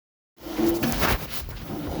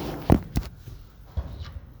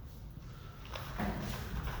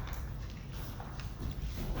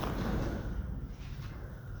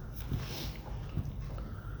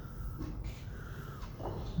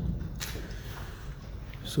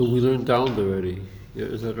So we learned Daled already. Yeah,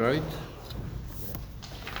 is that right?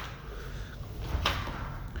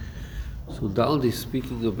 So Daled is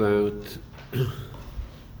speaking about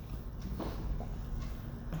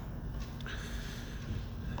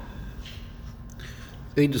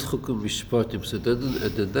Eidus Chukum Mishpatim. So then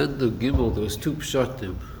at the end of Gimel there was two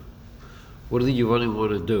Pshatim. What did you want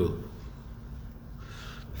to do?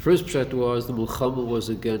 The first Pshat was the Mulchama was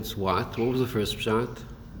against what? What was the first Pshat?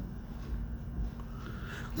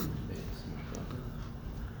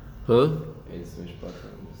 Huh?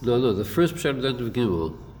 No, the first Pshat at the end of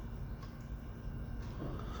Gimel.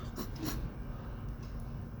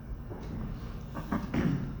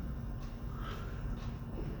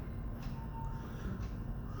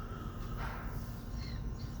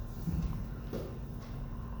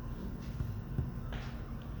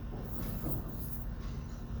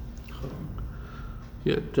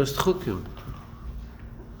 Yeah, just Chukim.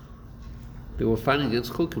 They were fighting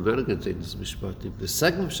against Chukim, not against Eidus Mishpatim. The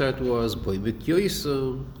second Pshat was by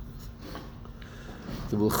Mikyoisam.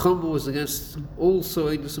 The Mulchama was against also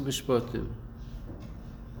Eidus Mishpatim.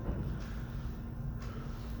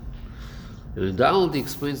 And in Daled he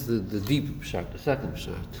explains the deeper Pshat, the second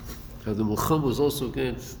Pshat. How the Mulchama was also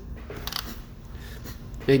against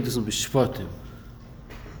Eidus Mishpatim.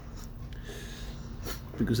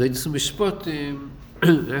 Because Eidus Mishpatim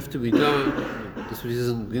have to be done. That's what he says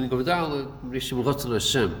in the beginning of Daled. Rishim Ratzon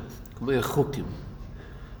Hashem. Kamei Chukim.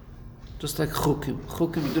 Just like Chukim.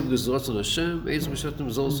 Chukim you do because Ratzon Hashem. Eidus Mishpatim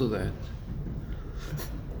is also that.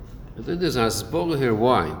 And then there's Hasbara here.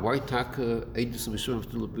 Why? Why Taka Eidus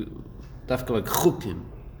Mishpatim Dafka like Chukim?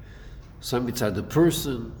 Some mitzad the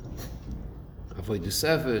person. Avoid the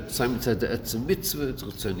Sevet. Some mitzad the Etzem Mitzvah.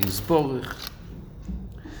 Ratzon Yisborich.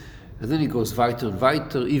 And then he goes weiter and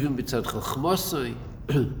weiter, even mitzad Chachmosai,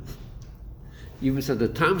 even mitzad the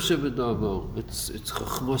Tam Shebedavo, it's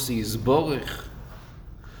Chachmosai Yisborich.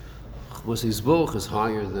 Chachmosai Yisborich is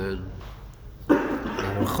higher than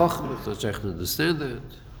our Chachma, it's not sure I can understand that.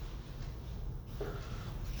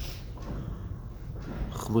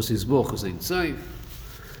 Chachmosai Yisborich is Ein Tzayif.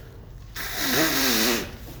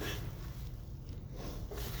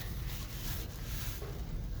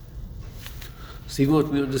 So even what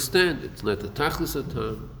we understand, it's not the tachlis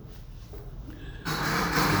atam.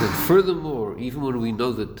 And then furthermore, even when we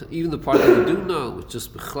know that, even the part that we do know, it's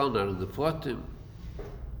just b'chlal, not in the pratim.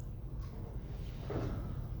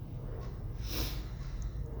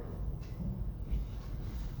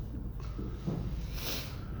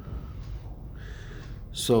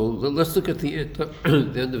 So let's look at the end,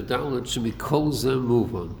 the end of Daled. Shemikol zeh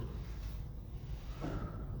move on.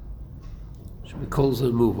 Shemikol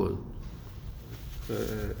zeh move on.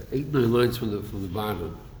 8-9 lines from the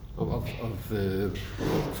bottom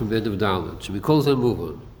from the end of Daled. Should we call them move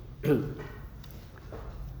on?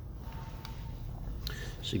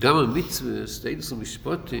 שגם המצווס, Eidus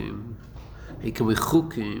Mishpatim, הם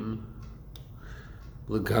כמחוקים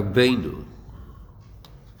לגבינו.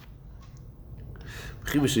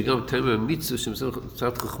 וכי שגם תאם המצווה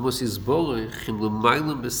שמצד חכמוס יסבורך, הם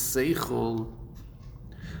למיילם בסייכל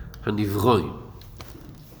הנברואים.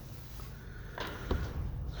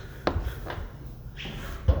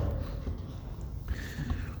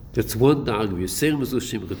 That's one dag. We say Shem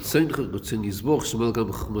Ratzon Yisborich, Shemal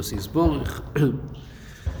Gam Chachmos Yisborich.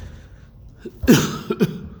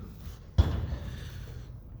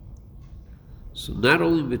 So not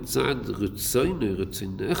only mitzad Ratzon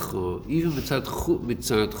Ratzonecho, even mitzad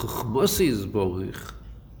Chachmos Yisborich.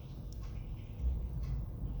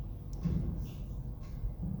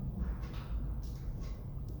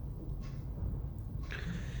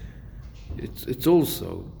 It's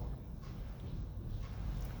also.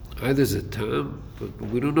 Either there's a tam, but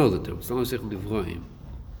we don't know the tam. It's not like Nivroim.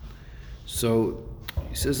 So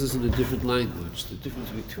he says this in a different language. The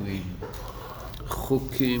difference between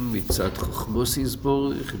Chukim mitzad Chachmos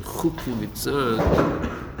Yisborich and Chukim mitzad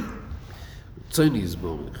Ratzon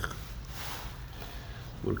Yisborich.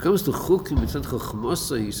 When it comes to Chukim mitzad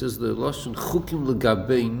Chachmos, he says the lashon Chukim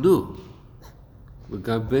legabeinu.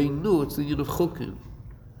 Legabeinu, it's the union of Chukim.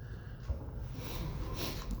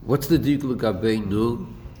 What's the dik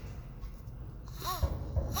legabeinu?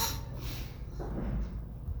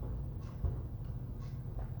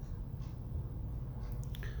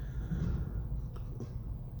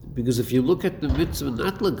 Because if you look at the mitzvah,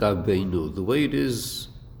 not legabeinu, the way it is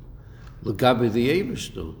legabe the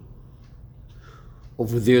Eibishter,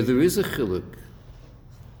 over there is a chiluk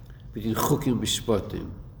between chukim and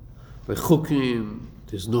mishpatim. By chukim,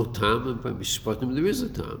 there's no tam, and by mishpatim, there is a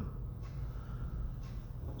tam.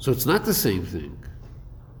 So it's not the same thing.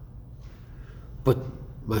 But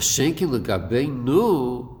Mashenkin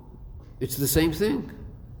legabeinu, it's the same thing.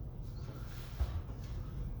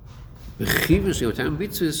 Bechivin sheyotam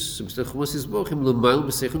mitzvahs b'tachmos yisborach im l'mayl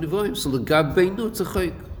b'seichel nivroim. So legabeinu it's a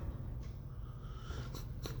chayk.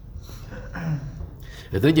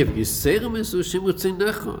 And then you have Yisera Mizu Shem Ritzin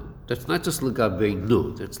Necha. That's not just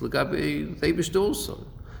legabeinu. That's legabe Leibish also.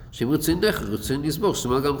 Shem Ritzin Necha, Ritzin Yisborach.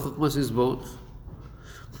 Shema gam chokmas yisborach.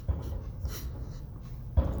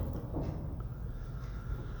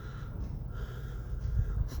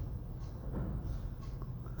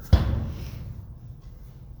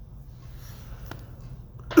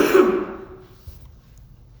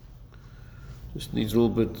 Just needs a little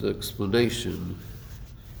bit of explanation.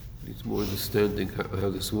 Needs more understanding how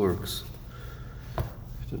this works.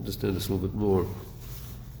 To understand this a little bit more.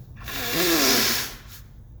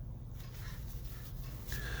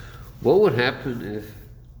 What would happen if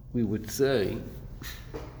we would say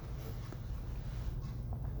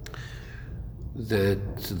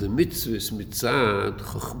that the mitzvahs mitzad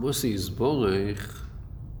chachmos yisborach,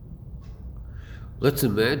 let's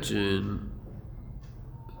imagine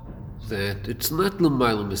that it's not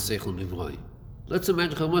l'mayla mesechel nivroim. Let's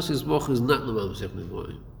imagine chachmos yisborach is not l'mayla mesechel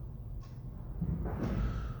nivroim,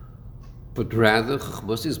 but rather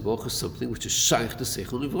chachmos yisborach is something which is shaykh to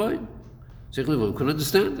sechel nivroim. Sechel nivroim can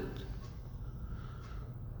understand it.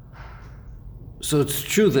 So it's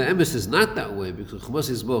true the emes is not that way because chachmos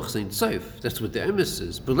yisborach ain't safe. That's what the emes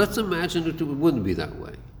is. But let's imagine that it wouldn't be that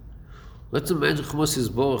way. Let's imagine chachmos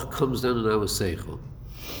yisborach comes down in our seichel.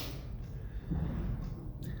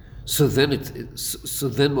 So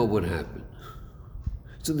then what would happen?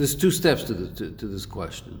 So there's two steps to this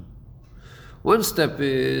question. One step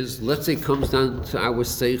is, let's say it comes down to our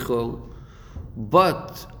seichel,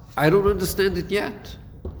 but I don't understand it yet.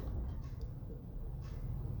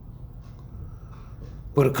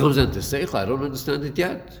 But it comes down to seichel, I don't understand it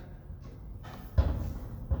yet.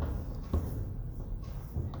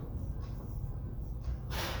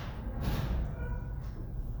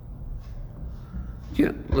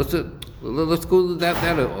 Yeah, let's go to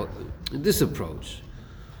that this approach.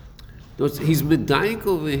 He's medayik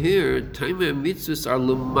over here. Time and mitzvahs are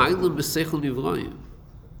l'mayla b'seichel nivroim,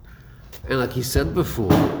 and like he said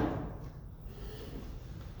before,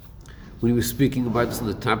 when he was speaking about this on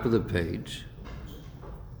the top of the page,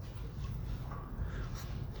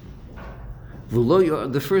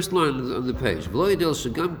 the first line on the page, v'lo yodel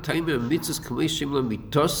shagam time and mitzvahs kamei shem la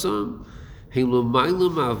mitosam. The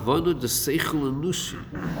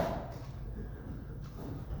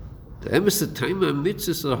emes of time and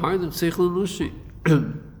mitzvahs are higher than seichel anushi.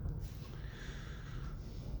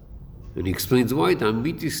 And he explains why. The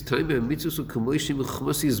amitis time and mitzvahs are kamoishim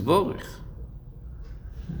b'chmas yisborach.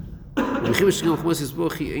 B'chim shegam chmas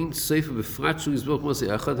yisborach he ain't sefer b'frat shu yisborach mas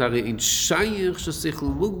yachad hari ain't shayach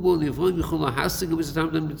sheseichel mugbo nivroim b'chol ha'hasig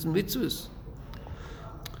b'zitam dan mitzvahs.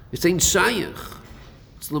 It's ain't shayach.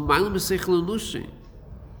 It's l'mayla meseichel anushi.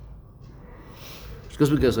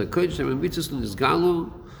 Because I coach him and mitzvahs in his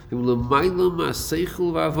galo, him l'mayla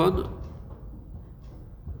ma'aseichel v'avana.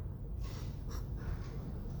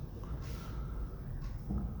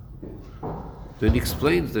 Then he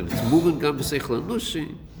explains that it's moving gam b'seichel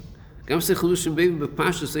anushi, gam b'seichel anushi maybe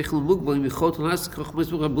b'pasha seichel mugbo im yichot l'hasik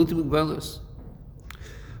chachmas b'rabuti mugbalas.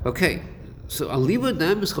 Okay, so aliva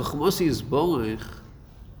dem is chachmas yisborach.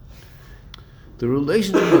 The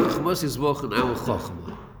relationship of chachmas yisborach and our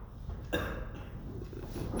chachma.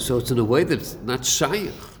 So it's in a way that it's not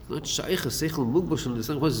shaykh. Not shaykh, a seichel mugbo shel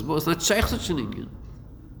chachmas yisborach. It's not shaykh such an inyan.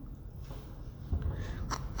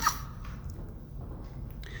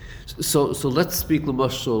 So let's speak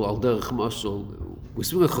l'mashal al derech mashal. We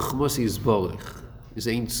speak of chachmas yisborach. Is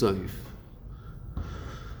ein soif.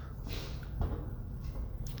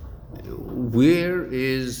 Where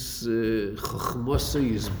is chachmas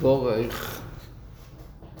yisborach?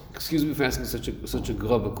 Excuse me for asking such a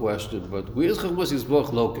grubber question, but where is chachmas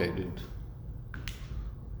yisborach located?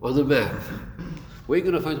 On the map. Where are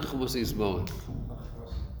you going to find chachmas yisborach?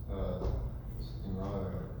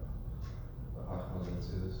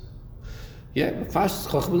 Yeah, but fast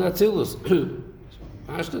chachmas atzilus.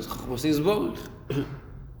 Fast is chachmas yisborach.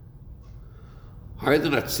 Higher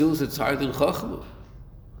than atzilus, it's higher than chachma.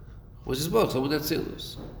 Chachmas yisborach, chachmas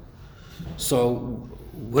atzilus. So,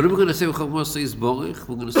 what are we going to say with chachmas yisborach?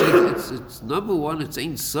 We're going to say it's number one, it's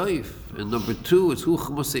ein soif, and number two, it's hu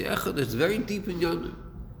chachmas echad. It's very deep in Yana.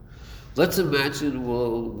 Let's imagine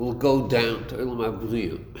we'll go down to Olam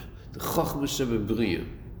HaBriya, the chachmas shebebriya,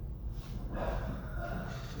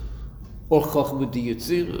 or chachma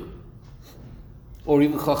diyatzira, or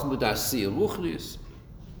even chachma da'asiyah ruchnis.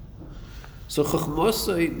 So chachmas,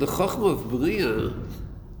 the chachma of Briya,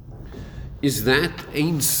 Is that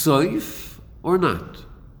Ein Sof or not?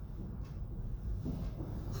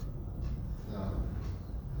 No.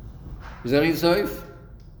 Is that Ein Sof?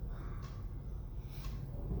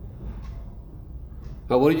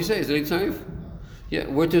 Oh, what did you say? Is it Ein Sof? No. Yeah,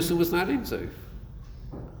 we're to assume it's not Ein Sof.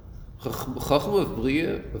 Chachma of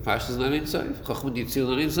Bria, B'Pashta is not Ein Sof. Chachma Yitzir is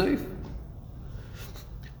not Ein Sof.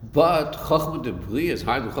 But Chachma de Bria is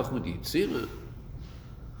higher than Chachma de Yitzir.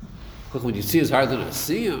 Chachma de Yitzir is higher than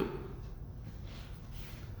Asiyah.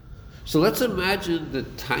 So let's imagine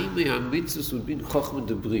that Taimei HaMitzvos would be in Chachma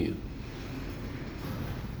de Bria.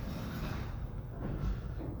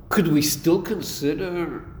 Could we still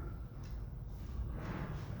consider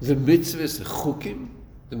the mitzvahs a chukim,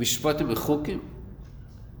 the mishpatim a chukim?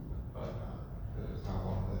 It's not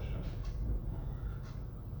one of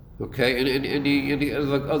the Okay, and any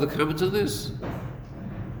other comments on this?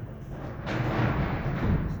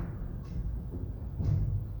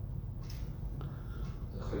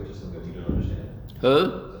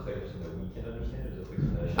 Huh?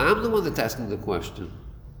 I'm the one that's asking the question.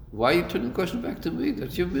 Why are you turning the question back to me?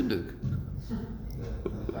 That's your minhag.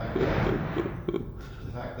 The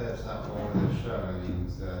fact that it's not one of the Shah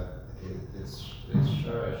means that its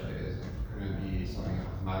shurish isn't going to be something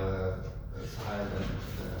that's higher than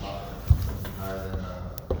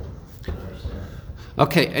understand.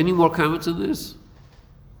 Okay, any more comments on this?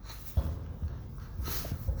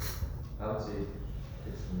 I would say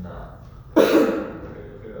it's not.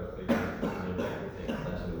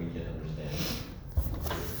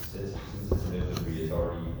 Since it's an degree, it's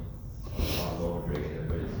already on lower grade,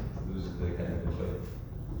 everybody loses the kind of play.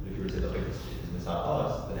 If you were to say the like it's not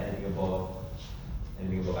us, then anything above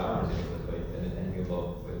ours is equal to and then anything above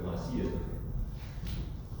what we want to see is.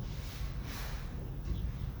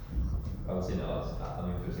 I would say no, it's not. I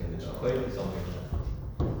mean, if you're saying that a play is something,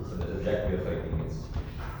 so the objective of fighting its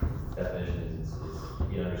definition is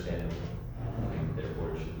being understanding, and therefore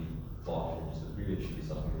it should be blocked, and just really it should be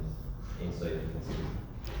something insight and considered.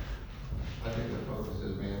 I think the focus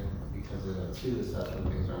is mainly because of the two assessment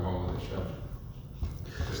things are wrong with the show.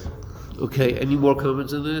 Okay, any more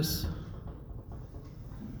comments on this?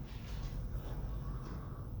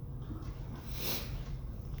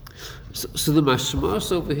 So the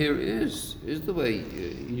mashmas over here is the way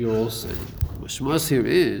you're all saying. Mashmas here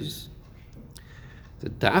is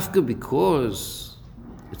that dafka because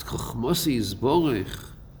it's chochmasi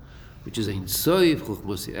yizborich, which is ein soif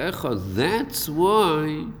chochmasi echad. That's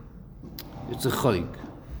why it's a chayk.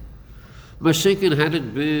 Mashenkin, had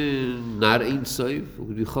it been not ein soif, it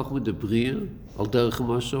would be chochma de bria al derech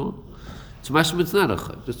mashal. It's mashma. It's not a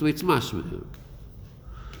chayk. That's the way it's mashma here.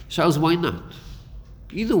 Shals, why not?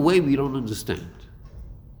 Either way, we don't understand.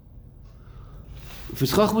 If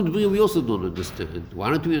it's Chachma de Bria, we also don't understand. Why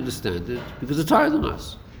don't we understand it? Because it's higher than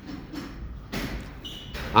us.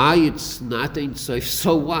 It's not Ein Sof,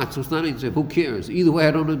 so what? So it's not Ein Sof, who cares? Either way,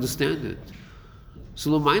 I don't understand it.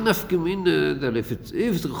 So l'may nafkamina that if the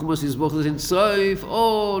Chachma Yizboch is Ein Sof,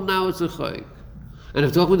 now it's a Chayk. And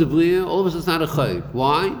if Chachma de Bria, all of us it's not a Chayk.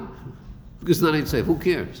 Why? Because it's not Ein Sof, who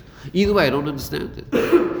cares? Either way, I don't understand it.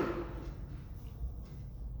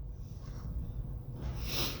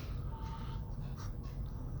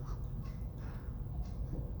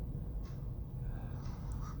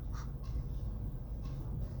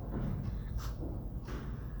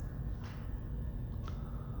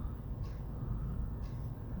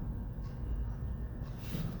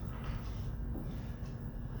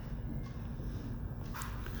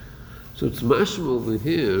 So it's mashma over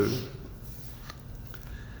here.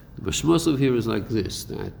 The mashmas over here is like this: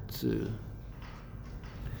 that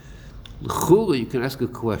l'chura, you can ask a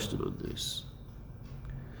question on this.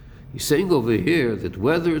 He's saying over here that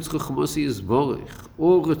whether it's chachmasi yizborich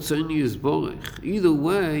or ratzoni yizborich, either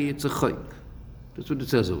way it's a chayk. That's what it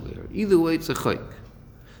says over there. Either way it's a chayk.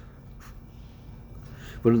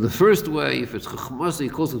 But in the first way, if it's chachmasi, he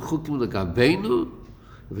calls it chukim l'gabeinu.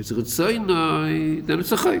 If it's ritzayna, then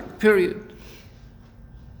it's a chayk, period.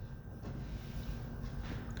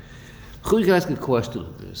 You can ask a question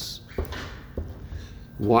on this.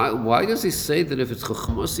 Why does he say that if it's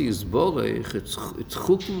chachmasi yizborech, it's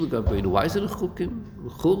chukim l'gabeinu? Why is it a chukim?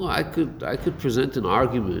 I could present an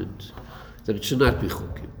argument that it should not be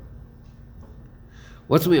chukim.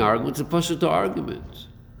 What's my argument? It's a pashut argument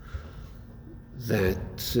that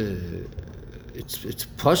it's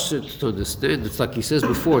pashut to understand. It's like he says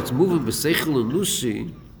before. It's moving b'seichel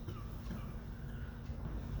anushi,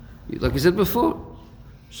 like he said before.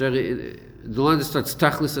 The line that starts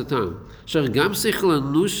tachlis atam. Shar gam seichel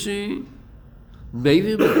anushi,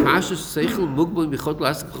 maybe b'pashut seichel mugbal michot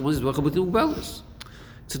la'asik chachmas yizborech b'tim ugbalas.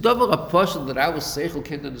 It's a davar a person that our seichel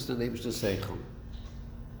can't understand the Eibishter seichel.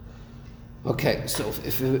 Okay, so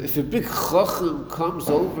if a big chacham comes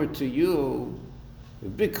over to you, a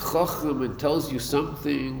big chacham and tells you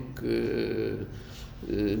something,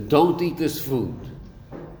 don't eat this food,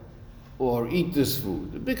 or eat this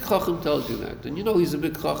food. A big chacham tells you that, and you know he's a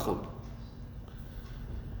big chacham.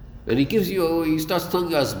 And he starts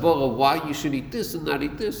telling you asbara why you should eat this and not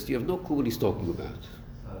eat this. You have no clue what he's talking about.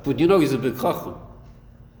 But you know he's a big chacham.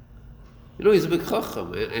 You know he's a big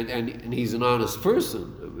chacham, and he's an honest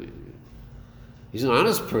person. I mean, he's an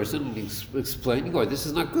honest person, and he's explaining, oh, this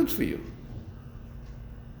is not good for you.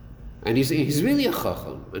 And he's really a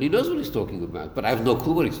chacham, and he knows what he's talking about, but I have no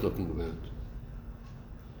clue what he's talking about.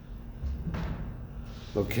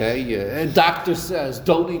 Okay, a doctor says,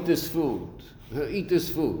 don't eat this food. Eat this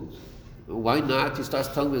food. Why not? He starts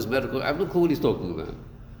telling me his medical, I have no clue what he's talking about.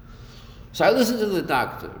 So I listen to the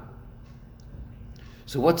doctor.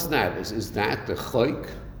 So what's that? Is that the chayk?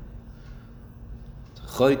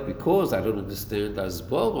 Chayk because I don't understand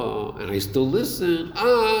asbara, and I still listen.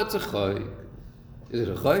 It's a chayk. Is it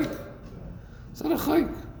a chayk? It's not a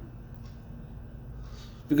chayk.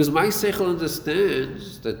 Because my seichel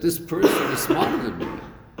understands that this person is smarter than me.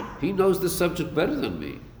 He knows the subject better than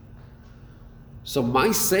me. So my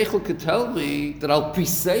seichel could tell me that al pi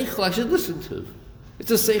seichel I should listen to him.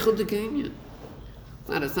 It's a seichel dekinyan.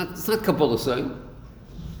 It's not Kabbalah saying.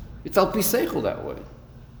 It's al pi seichel that way.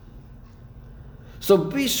 So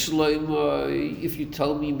bishleimai, if you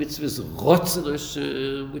tell me mitzvahs rotzen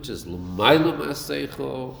Hashem, which is l'mayla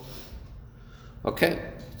ma'aseichel,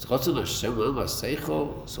 okay, it's rotzen Hashem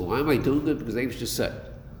ma'aseichel. So why am I doing it? Because they've just said.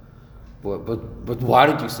 But why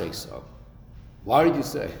did you say so? Why did you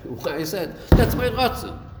say? Why I said that's my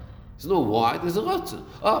rotzen. There's no why. There's a rotzen.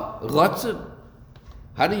 Oh, rotzen.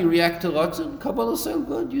 How do you react to rotzen? Kabbalah said,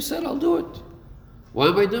 good. You said I'll do it. Why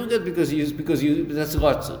am I doing it? Because you. That's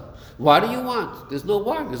rotzen. Why do you want? There's no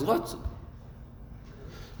why. There's rotzen.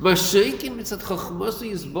 Mashenkin mitzat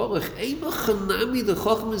chachmasi yisborach. Eima chanami the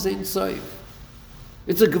chachma is ein soif.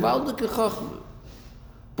 It's a gewaldige chachma.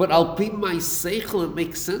 But al pi my seichel, it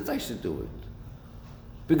makes sense I should do it.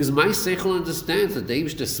 Because my seichel understands that the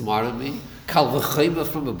Eibishter is smarter than me. Kal v'chema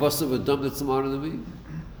from a bus of a dumb that's smarter than me.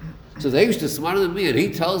 So the Eibishter is smarter than me, and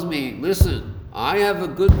he tells me, listen, I have a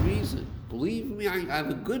good reason. Believe me, I have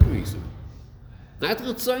a good reason. Not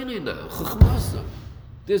Ritzaini now, Chachmasa.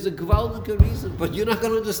 There's a gewaldige reason, but you're not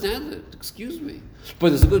going to understand it. Excuse me. But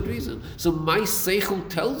there's a good reason. So my seichel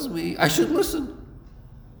tells me I should listen.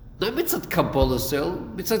 Not mitzat Kabbalah sel,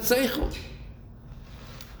 mitzat seichel.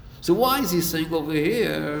 So why is he saying over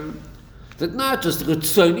here that not just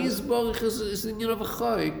Ritzaini Yisborach is the union of a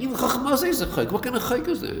chayk? Even Chachmasa is a chayk. What kind of chayk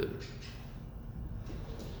is there?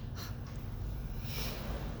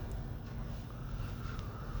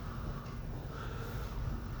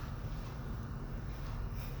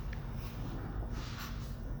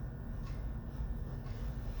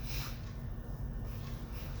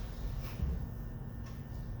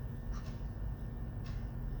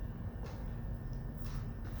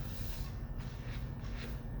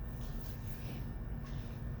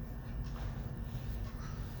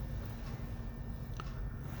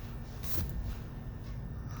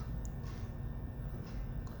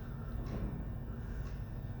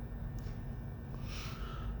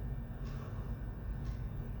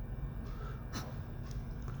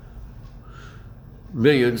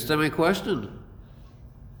 May you understand my question?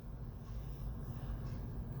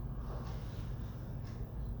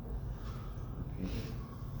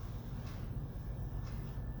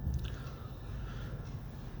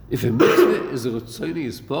 If a mitzvah is a Ritzaini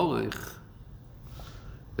Yisborach,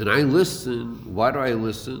 and I listen, why do I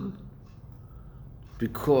listen?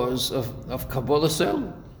 Because of Kabbalah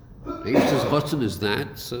Sel. Eibishter's Ratzon is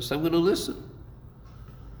that, so I'm going to listen.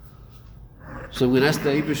 So when I ask the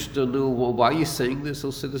Eibishter, why are you saying this?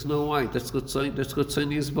 He'll say, there's no why. That's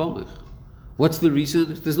Ritzaini Yisborach. What's the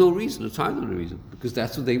reason? There's no reason. It's hardly a reason. Because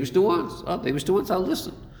that's what the Eibishter wants. Oh, the Eibishter wants, I'll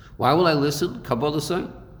listen. Why will I listen? Kabbalah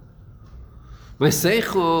Sel. My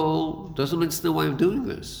seichel doesn't understand why I'm doing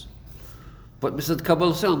this. But Mr.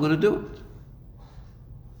 Kabbalah Sel, I'm going to do it.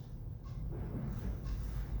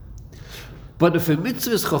 But if a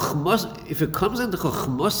mitzvah is chachmas, if it comes into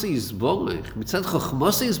chachmasi yisborach, mitzad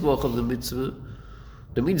chachmasi yisborach of the mitzvah,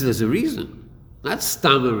 that means there's a reason. Not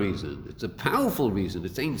stam a reason. It's a powerful reason.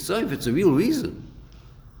 It's ein sof. It's a real reason.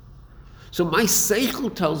 So my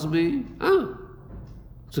seichel tells me,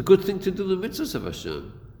 it's a good thing to do the mitzvahs of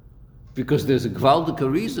Hashem. Because there's a gewaldige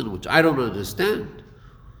reason which I don't understand.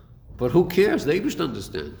 But who cares? The Eibishter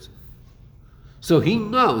understands. So he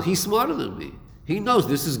knows. He's smarter than me. He knows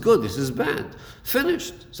this is good, this is bad.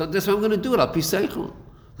 Finished. So that's what I'm going to do it. I'll be seichel.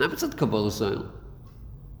 Not it's not Kabbalah Soil.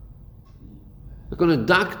 I'm going to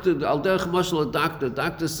doctor, Al Derech Mashal, a doctor.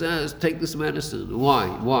 Doctor says, take this medicine. Why?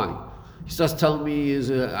 He starts telling me, I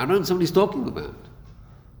don't know what somebody's talking about.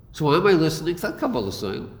 So why am I listening? It's not Kabbalah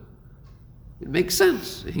Soil. It makes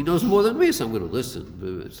sense. He knows more than me, so I'm going to listen.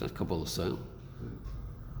 But it's not Kabbalah Soil.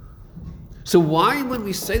 So why, when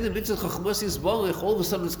we say the mitzvah Chachmas Yisborech, all of a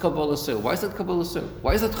sudden it's Kabbalah Soil? Why is that Kabbalah Soil?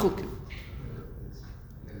 Why is that Chukim?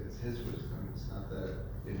 It's his wisdom. It's not that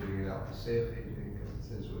you're doing it out to save it. You're doing it because it's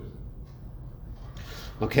his wisdom.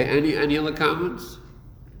 Okay, any other comments?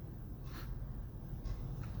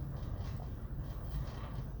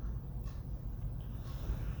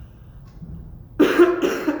 We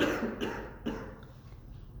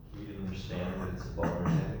didn't understand that it's about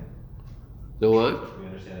understanding. The what? We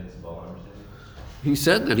understand it's about understanding. He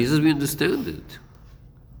said that. He says we understand it.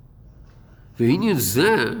 V'inyan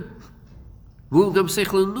zeh, hu gam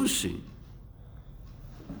seichel enushi.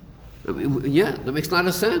 I mean, yeah, that makes a lot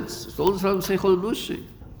of sense. It's all about seichel enushi.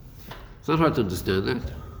 It's not hard to understand that.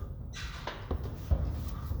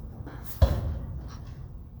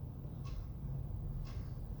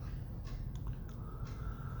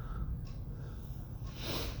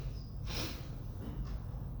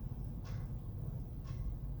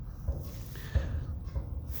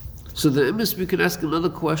 So the emes, we can ask another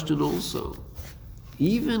question also.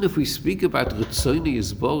 Even if we speak about Ritzoni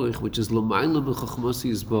Yisborech, which is L'mayla B'chachmas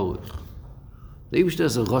Yisborech, maybe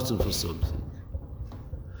there's a rotzen for something.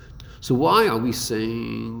 So why are we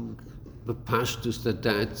saying the pashtus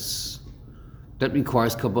that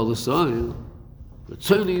requires Kabbalah Soil?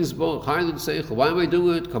 Ritzoni Yisborech, higher than Seichel. Why am I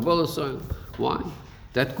doing it? Kabbalah Soil. Why?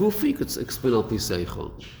 That goofy could explain Al Pi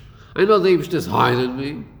Seichel. I know the Eibush is higher than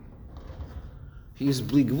me. He's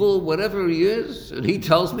bligvul, whatever he is, and he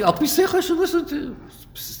tells me, Al Pi Seichel, I should listen to him.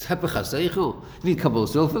 You need Kabbalah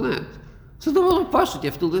Soil for that. So the whole pashut, you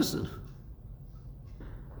have to listen.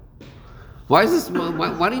 Why is this?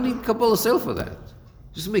 Why do you need Kabbalah Soil for that?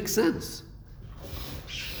 It just makes sense.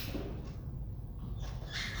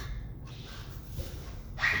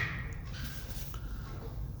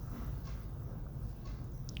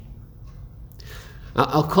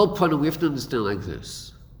 I'll call Tanu. We have to understand like this.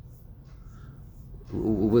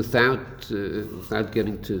 Without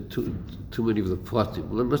getting to too many of the pratim.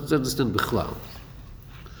 Let's understand bichlal.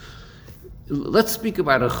 Let's speak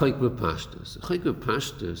about a chayk b'pashtus. A chayk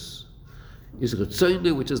b'pashtus is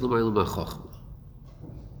Ritzoni, which is l'mayla ma'chachma.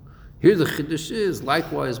 Here the chiddush is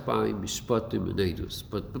likewise by mishpatim and edus,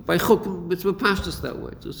 but by chukim it's b'pashtus that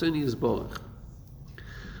way. Ritzoni is borech.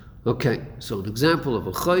 Okay, so an example of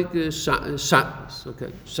a chayk is Shabbos.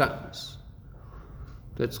 Okay, Shabbos.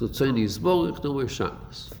 That's Ritzoni Yisborech, no more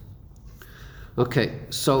Shabbos. Okay,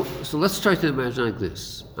 so let's try to imagine like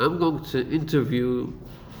this. I'm going to interview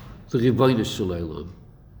the Rebbeinu Shalom.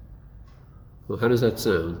 Well, how does that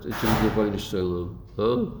sound? Interview the Rebbeinu Shalom.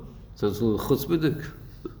 Huh? Sounds a little chutzpahdik.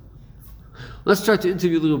 Let's try to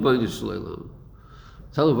interview the Rebbeinu Shalom.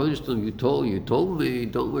 Tell the Rebbeinu Shalom, you told me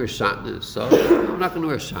don't wear shatnez, so I'm not going to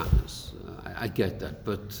wear shatnez. I get that,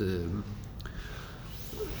 but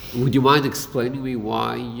would you mind explaining me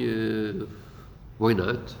why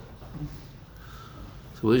not?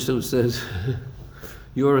 So Wisdom says,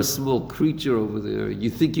 you're a small creature over there. You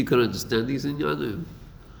think you can understand these inyanim?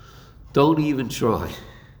 Don't even try.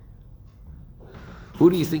 Who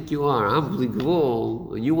do you think you are? I'm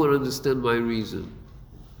Bligvol, and you want to understand my reason.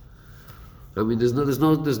 I mean, there's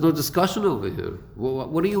no discussion over here.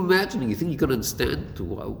 What are you imagining? You think you can understand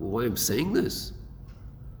why I'm saying this?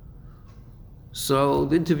 So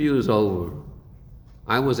the interview is over.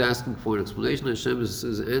 I was asking for an explanation. Hashem is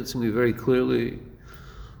answering me very clearly.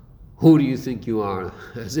 Who do you think you are?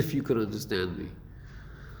 As if you could understand me.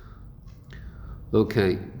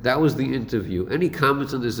 Okay, that was the interview. Any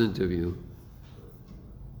comments on this interview?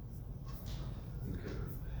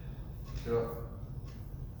 Sure.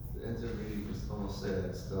 The interview, you can almost say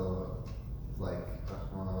it's still like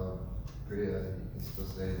Chachma Priya. You can still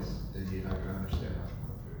say you're not going to understand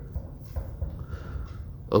Chachma Priya.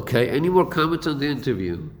 Okay, any more comments on the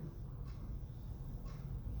interview?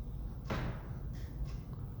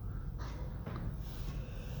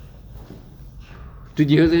 Did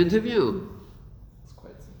you hear the interview? It's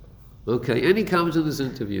quite simple. Okay, any comments on this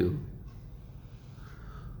interview?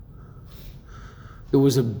 It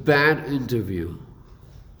was a bad interview.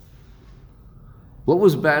 What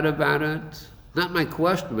was bad about it? Not my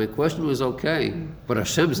question. My question was okay. But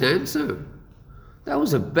Hashem's answer? That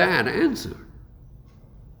was a bad answer.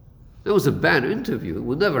 That was a bad interview. It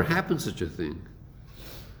would never happen such a thing.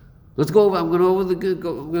 Let's go over. I'm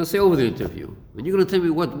going to say over the interview, and you're going to tell me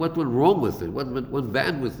what went wrong with it, what went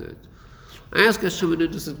bad with it. I ask Hashem an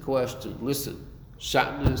interesting question. Listen,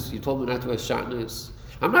 shatnez. You told me not to wear shatnez.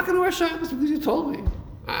 I'm not going to wear shatnez because you told me.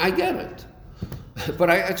 I get it, but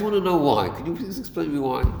I just want to know why. Could you please explain to me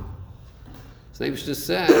why? So Neighbor just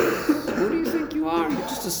said, "Who do you think you are? You're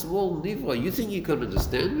just a small nivra. You think you can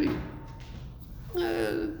understand me?"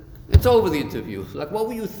 It's over the interview. Like, what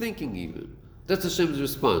were you thinking even? That's Hashem's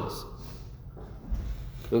response.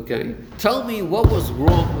 Okay? Tell me what was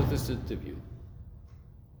wrong with this interview.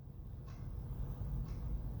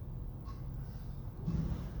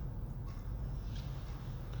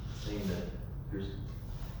 Saying that you're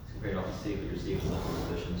comparing off the sacred, you're sacred, not the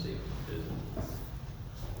position sacred.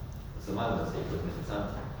 It's the mind that's sacred. It's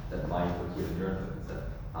not that mind puts you in your own, it's that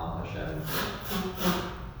Am Hashem.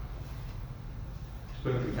 Just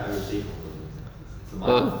putting through category sacred. It's the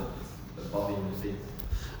mind. It's the body and the sacred.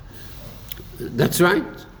 That's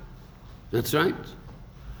right. That's right.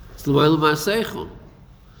 It's the Ma'alim Ma'aseichel.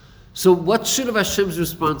 So what should have Hashem's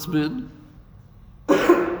response been?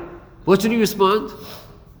 What should he respond?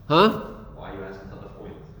 Huh? Why are you asking such a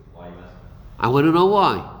point? Why are you asking? I want to know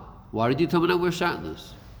why. Why did you tell me not wear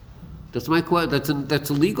shatnez? That's my question. That's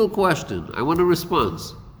a legal question. I want a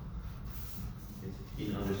response. It's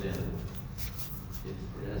ununderstandable. It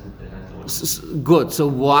has no Good. So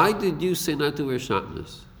why did you say not to wear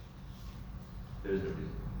shatnez? There's no reason.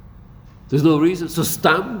 There's no reason. So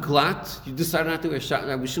stam glat, you decided not to wear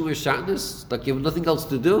shatnez. We shouldn't wear shatnez. Like you have nothing else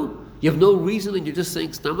to do. You have no reason, and you're just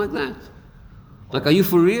saying stam like that. Like, are you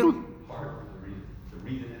for real? Part of the reason. The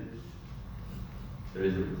reason is there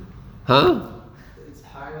is a reason. Huh? It's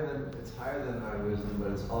higher than my wisdom,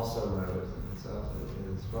 but it's also my wisdom itself.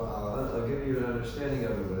 I'll give you an understanding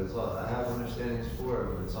of it, but it's all, I have understandings for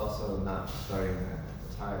it, but it's also not starting there.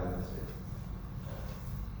 It's higher than it.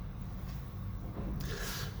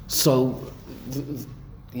 So,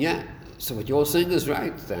 yeah. So what you're saying is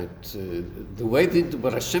right, that the way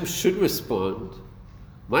what Hashem should respond.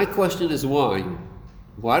 My question is why?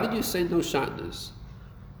 Why did you say no shatnez?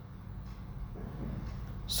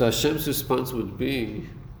 So Hashem's response would be,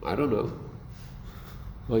 I don't know.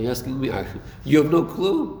 Why are you asking me? You have no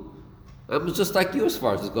clue. I'm just like you as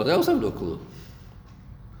far as this goes. I also have no clue.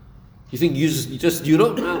 You think you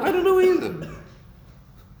don't know? I don't know either.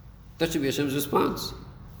 That should be Hashem's response.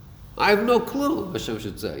 I have no clue, Hashem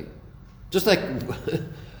should say. Just like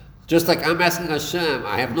I'm asking Hashem,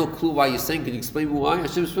 I have no clue why you're saying, can you explain me why?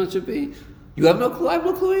 Hashem's response should be, you have no clue, I have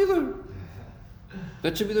no clue either.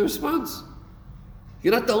 That should be the response.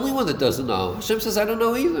 You're not the only one that doesn't know. Hashem says, I don't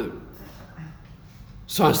know either.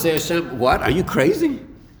 So I say, Hashem, what? Are you crazy?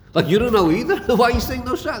 Like you don't know either? Why are you saying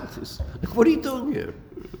no shatnez? Like, what are you doing here?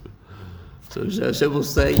 So Hashem will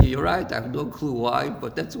say, you're right, I have no clue why,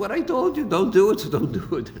 but that's what I told you. Don't do it, so don't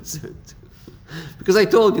do it. That's it. Because I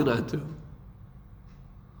told you not to.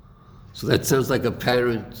 So that sounds like a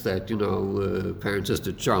parent that, parent says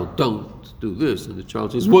to the child, don't do this. And the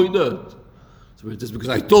child says, why not? So it says, because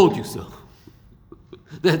I told you so.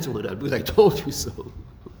 That's why not, because I told you so.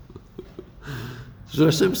 So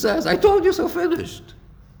Hashem says, I told you so, finished.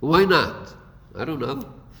 Why not? I don't know.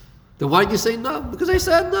 Then why did you say no? Because I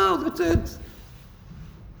said no, that's it.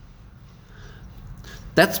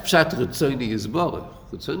 That's Pshat Ritzoni Yisborach.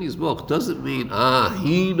 Ritzoni Yisborach doesn't mean,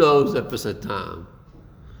 he knows Epes Tam.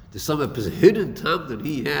 There's some hidden Tam that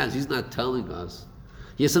he has, he's not telling us.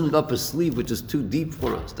 He has something up his sleeve which is too deep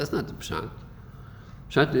for us. That's not the Pshat.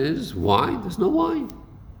 Pshat is, why? There's no why.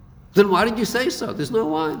 Then why did you say so? There's no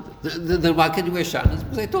why. Then why can't you wear shatnez?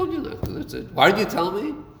 Because I told you that. That's it. Why did you tell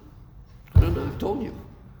me? I don't know, I told you.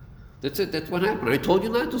 That's it, that's what happened. I told you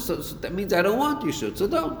not to, so that means I don't want you should, so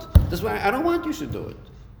don't. That's why I don't want you should do it.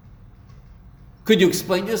 Could you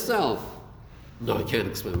explain yourself? No, I can't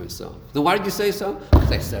explain myself. Then why did you say so?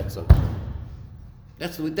 Because I said so.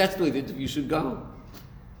 That's the way the interview should go.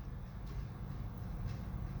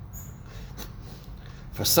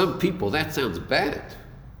 For some people, that sounds bad.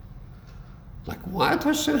 Like, what,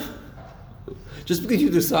 Hashem? Just because you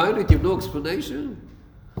decided, you have no explanation.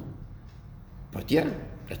 But yeah,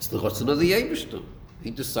 that's the Ratzon of the Eibishter. He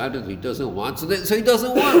decided he doesn't want, so he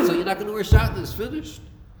doesn't want, so you're not going to wear shatnez, finished.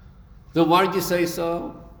 Then why did you say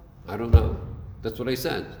so? I don't know. That's what I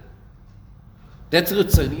said. That's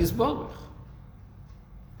Ritzoni Yisborach.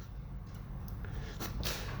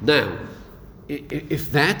 Now,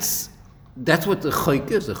 if that's what the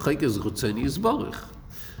Chayk is Ritzoni Yisborach.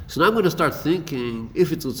 So now I'm going to start thinking,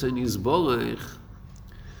 if it's Ritzoni Yisborach,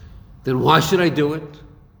 then why should I do it?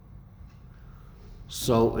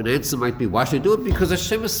 So an answer might be, why should I do it? Because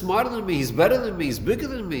Hashem is smarter than me, He's better than me, He's bigger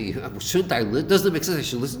than me. Shouldn't I listen? Doesn't it make sense I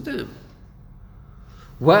should listen to Him?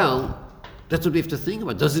 Well, that's what we have to think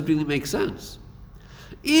about. Does it really make sense?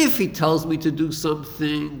 If He tells me to do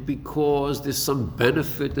something because there's some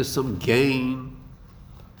benefit, there's some gain,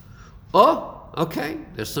 oh, okay,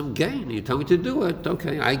 there's some gain. You tell me to do it,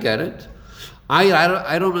 okay, I get it.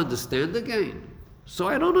 I don't understand the gain, so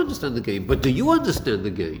I don't understand the gain. But do you understand the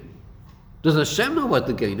gain? Does Hashem know what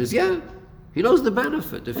the gain is? Yeah, He knows the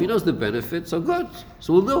benefit. If He knows the benefit, so good,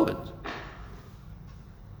 so we'll do it.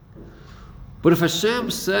 But if Hashem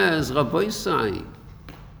says, Rabbi Isai,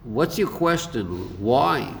 what's your question?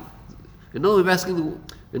 Why? Another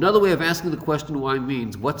way of asking the question why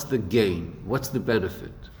means, what's the gain? What's the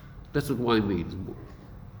benefit? That's what why means.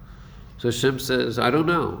 So Hashem says, I don't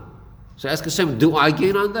know. So ask Hashem, do I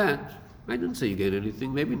gain on that? I didn't say you gain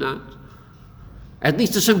anything, maybe not. At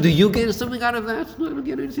least Hashem, do you gain something out of that? No, I don't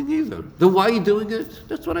get anything either. Then why are you doing it?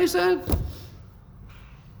 That's what I said.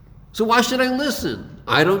 So why should I listen?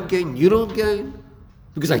 I don't gain, you don't gain?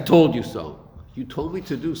 Because I told you so. You told me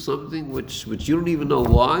to do something which you don't even know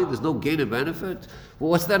why. There's no gain or benefit.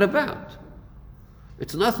 Well, what's that about?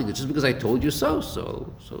 It's nothing. It's just because I told you so.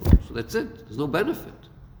 So that's it. There's no benefit.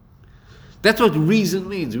 That's what reason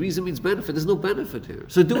means. Reason means benefit. There's no benefit here.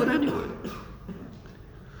 So do it anyway.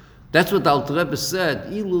 That's what the Alter Rebbe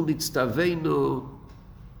said. Ilu nitztaveinu.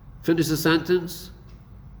 Finish the sentence.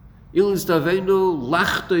 Ilu nitztaveinu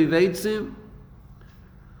lachtoi veitzim.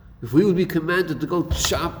 If we would be commanded to go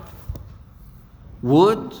chop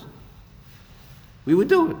wood, we would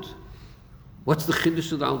do it. What's the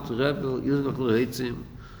chiddush of the Alter Rebbe?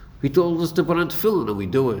 He told us to put on tefillin and we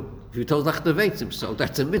do it. If he told us to veitzim, so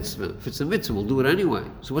that's a mitzvah. If it's a mitzvah, we'll do it anyway.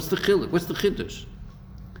 So what's the chiluk? What's the chiddush?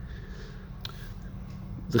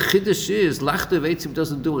 The chiddush is lachte veitzim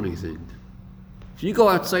doesn't do anything. If you go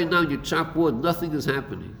outside now and you chop wood, nothing is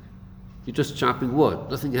happening. You're just chopping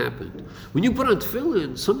wood. Nothing happened. When you put on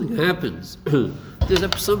tefillin, something happens.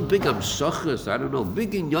 There's some big amshachas, I don't know,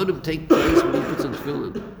 big inyanim take place when you put on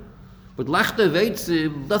tefillin. But lachte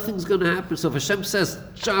veitzim, nothing's going to happen. So if Hashem says,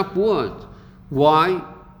 chop wood, why?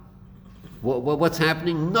 What's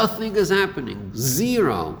happening? Nothing is happening.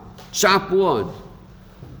 Zero. Chop wood.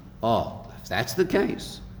 Oh, if that's the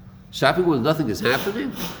case, chopping wood, nothing is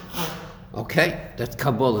happening? Okay, that's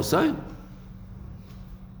Kabbalah sign.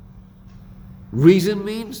 Reason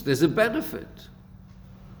means there's a benefit.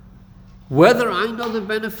 Whether I know the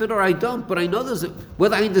benefit or I don't, but I know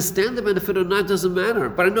whether I understand the benefit or not doesn't matter,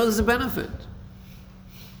 but I know there's a benefit.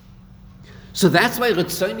 So that's why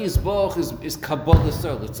Ritzoni Yisboch is Kabbalah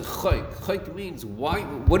Sol. It's a chayk. Chayk means, why?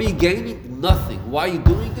 What are you gaining? Nothing. Why are you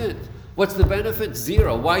doing it? What's the benefit?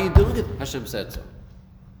 Zero. Why are you doing it? Hashem said so.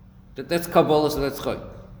 That's Kabbalah, so that's chayk.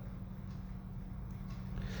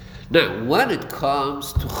 Now, when it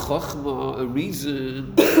comes to Chokhmah, a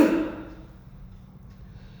reason,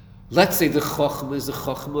 let's say the Chokhmah is a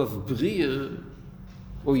Chokhmah of Bria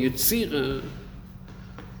or Yetzirah,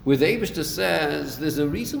 where the Eibishter says there's a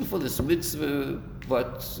reason for this mitzvah,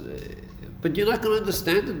 but you're not going to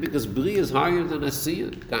understand it because Bria is higher than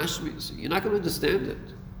Asiyah, Gashmi. You're not going to understand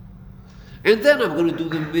it. And then I'm going to do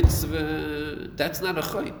the mitzvah. That's not a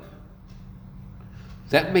chayk.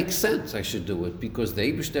 That makes sense, I should do it, because the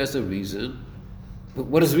Eibishter has a reason. But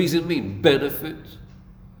what does reason mean? Benefit.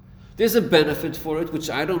 There's a benefit for it, which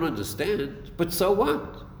I don't understand, but so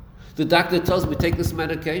what? The doctor tells me, take this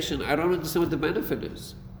medication. I don't understand what the benefit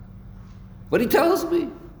is. But he tells me.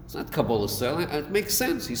 It's not Kabbalah Sel. It makes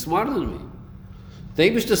sense. He's smarter than me. The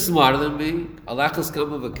Eibishter is smarter than me. Alachas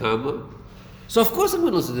kama v'kama. So of course I'm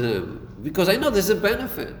going to listen to him, because I know there's a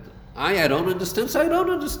benefit. I don't understand, so I don't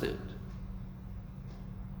understand.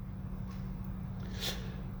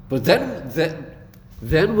 But then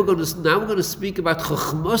we're going to speak about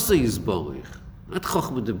Chokhmasa Yisborich, not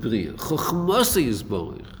Chokhmah de Bria. Chokhmasa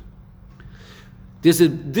Yisborich. There's a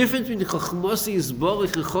difference between Chokhmasa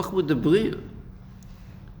Yisborich and Chokhmah de Bria.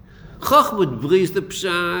 Chokhmah de Bria is the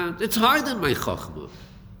pshat. It's higher than my Chokhmah.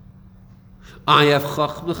 I have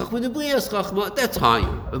Chokhmah. Chokhmah de Bria is Chokhmah. That's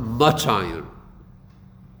higher, much higher.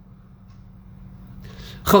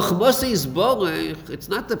 Chokhmah Yisborich, it's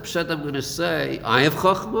not the pshat I'm going to say, I have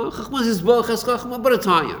Chokhmah. Chokhmah Yisborich has Chokhmah, but it's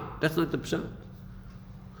higher. That's not the pshat.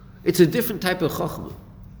 It's a different type of Chokhmah.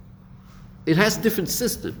 It has different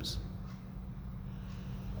systems.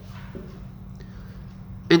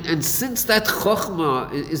 And since that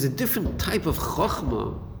Chokhmah is a different type of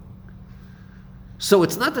Chokhmah, so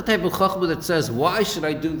it's not the type of Chokhmah that says, why should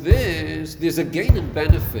I do this? There's a gain and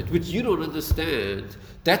benefit, which you don't understand.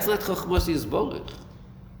 That's not Chokhmah Yisborich.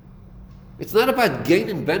 It's not about gain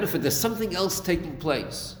and benefit. There's something else taking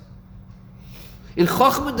place. In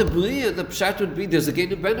Chochmah de Bria, the pshat would be there's a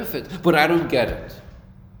gain and benefit, but I don't get it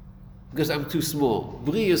because I'm too small.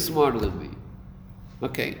 Bria is smarter than me.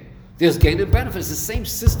 Okay, there's gain and benefit. It's the same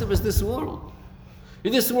system as this world.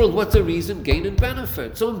 In this world, what's the reason? Gain and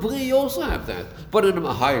benefit. So in Bria, you also have that, but in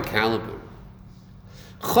a higher caliber.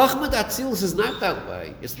 Chochmah Atzilus is not that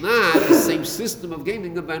way. It's not the same system of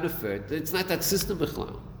gaining a benefit. It's not that system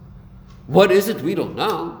b'chlal. What is it? We don't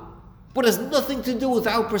know. But it has nothing to do with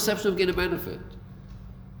our perception of gain and benefit.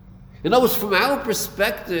 In other words, from our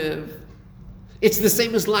perspective, it's the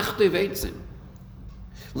same as Lachtoi Veitzim.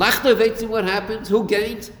 Lachtoi Veitzim, what happens? Who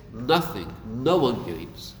gains? Nothing. No one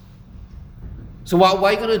gains. So why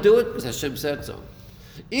are you going to do it? Because Hashem said so.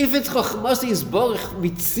 If it's Chochmasi Yisborach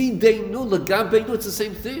Mitzideinu Lagabeinu, it's the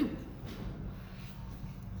same thing.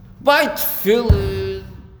 By Tefillin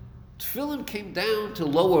came down to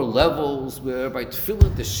lower levels, where by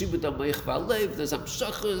Tefillin the Shibud HaMeich V'Alev, there's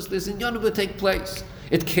Amshachas, there's Inyanim that take place.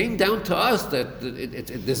 It came down to us that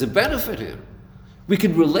there's a benefit here. We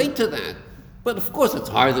can relate to that, but of course it's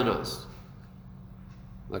higher than us.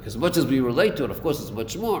 Like as much as we relate to it, of course it's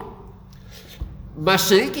much more.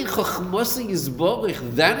 Mashenkin Chochmasi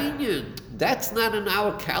Yisborach, that Inyan, that's not in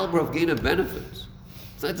our caliber of gain and benefit.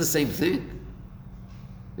 It's not the same thing.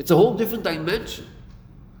 It's a whole different dimension.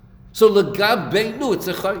 So L'gabeinu, it's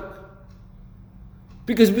a chayk.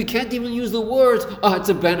 Because we can't even use the words, it's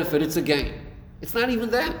a benefit, it's a gain. It's not even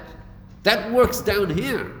that. That works down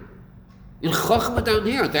here. In Chochmah down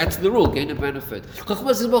here, that's the rule, gain and benefit.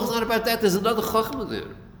 Chochmah Yisborach is not about that, there's another Chochmah there,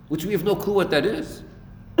 which we have no clue what that is.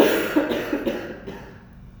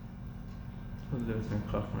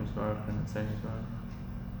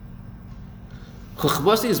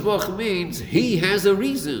 Chochmasi Yisborach means he has a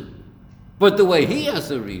reason, but the way he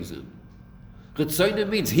has a reason. Ritzoyna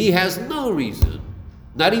means he has no reason,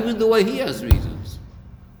 not even the way he has reasons.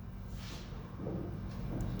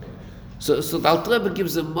 So the Alter Rebbe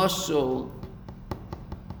gives a mashal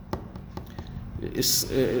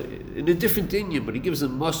in a different inyan, but he gives a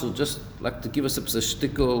mashal just like to give us a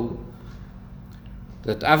shtickle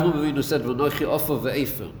that Avraham Avinu said, "V'nochi ofer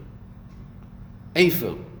ve'efer."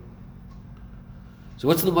 Efer. So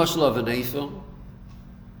what's the mashal of an efer?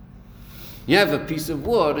 You have a piece of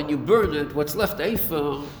wood and you burn it. What's left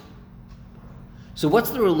efer? So what's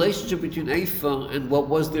the relationship between efer and what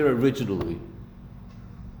was there originally?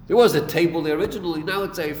 There was a table there originally. Now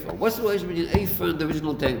it's efer. What's the relationship between efer and the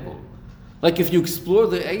original table? Like if you explore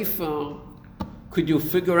the efer, could you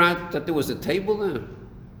figure out that there was a table there?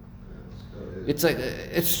 It's like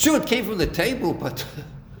it's true it came from the table, but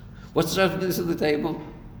what's the difference of the table?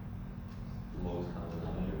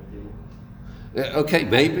 Okay,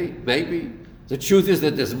 maybe. The truth is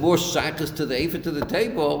that there's more shaykhs to the efer to the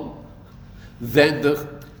table than the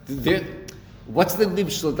what's the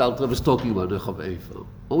nimshal that Alter was talking about of efer?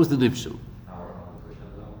 What was the nimshal?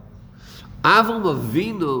 Avram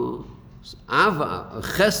Avinu, Ava,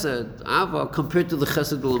 Chesed, Ava compared to the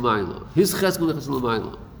Chesed L'Mayla. His Chesed was the Chesed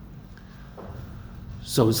L'Mayla.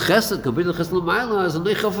 So his Chesed compared to the Chesed L'Mayla is a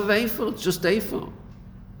neichaf of efer. It's just efer.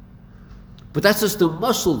 But that's just the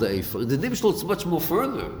muscle, the efer. And the nimshal is much more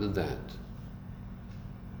further than that.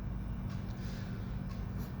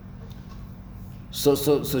 So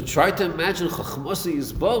try to imagine Chochmasi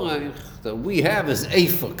Yisborach that we have as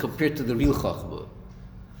efer compared to the real Chochmah.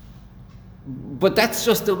 But that's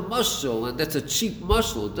just a muscle, and that's a cheap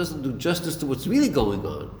muscle. It doesn't do justice to what's really going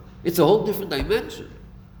on. It's a whole different dimension.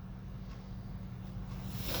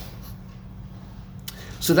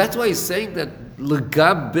 So that's why he's saying that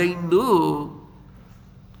L'gabeinu,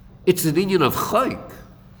 it's an inyan of chayk,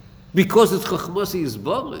 because it's Chochmasi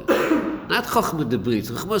Yisborach, not Chochmah de Brit,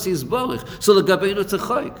 it's Chochmasi Yisborach. So L'gabeinu it's a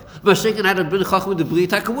chayk. Mashenkin had it been Chochmah de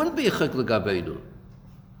Brit, it wouldn't be a chayk L'gabeinu.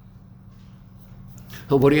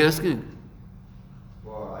 What are you asking?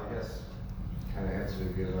 Well, I guess kind of answer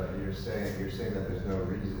it because you're saying that there's no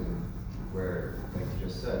reason where, like you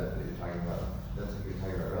just said, that you're talking about. That's what you're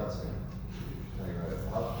talking about Ratzin. And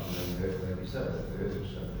then like you said, that there is a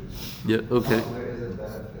shaykhs. Yeah. Okay. There is a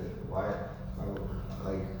benefit. Why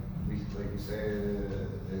like you say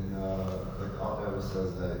in like Alter Rebbe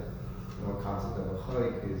says that concept of a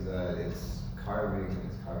chayk is that it's carving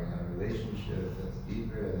a relationship that's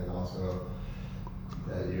deeper, and then also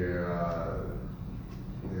that there's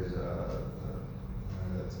a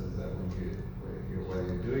that says that whether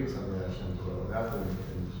you're doing something that Hashem's will without doing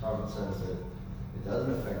it, in some sense that it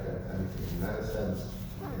doesn't affect anything. In that sense,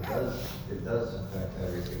 it does affect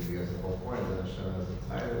everything, because the whole point is that Hashem has a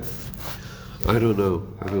tyrant. I don't know.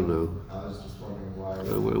 I was just wondering why.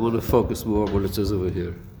 I want to focus more on what it says over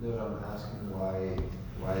here. No, I'm asking why,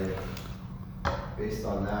 based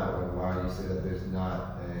on that, why you say that there's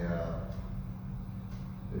not a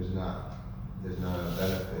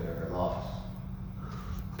benefit or a loss.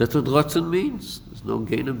 That's what Ratzon means. There's no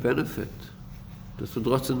gain and benefit. That's what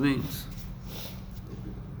Ratzon means.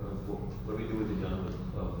 What do we do with the young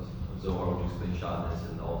of Zohar, which explains Shabbos,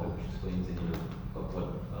 and the author which explains what do we do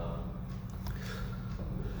with that?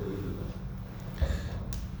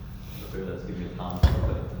 Okay, let's give you a concept of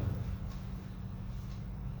it.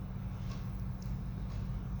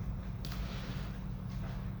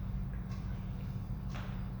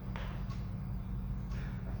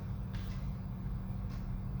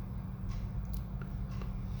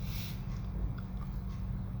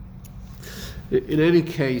 In any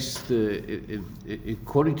case,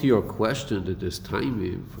 according to your question that there's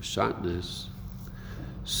timing for shatnez,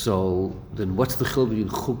 so then what's the chil between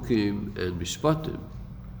chukim and mishpatim?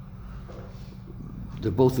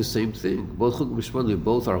 They're both the same thing. Both chukim and mishpatim, they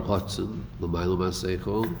both are chatzon, l'mayla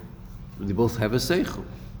ma'aseichel, and they both have a seichel.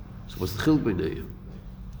 So what's the chil b'neihem?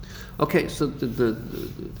 Okay, so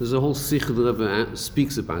there's a whole sikh that Rebbe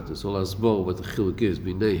speaks about this, whole asbor, what the chiluk is,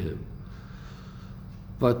 b'neihem.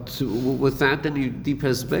 But with that, then you deep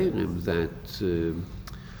hasberim that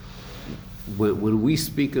when we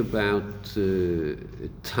speak about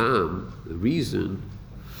tam, the reason,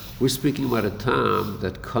 we're speaking about a tam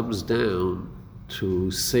that comes down to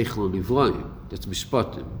seichel and ivroim. That's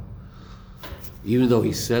mishpatim. Even though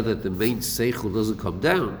he said that the main seichel doesn't come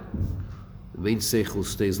down, the main seichel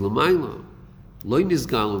stays l'mayla, lo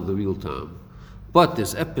nizgal of the real tam. But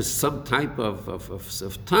there's some type of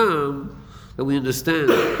tam that we understand,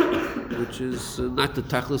 which is not the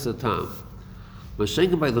tachlis atam. But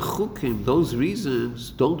saying by the chukim, those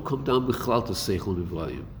reasons don't come down b'chlal to seichel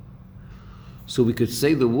nivrayim. So we could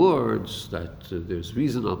say the words that there's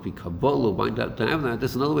reason al pi kabbalah, why not to have that?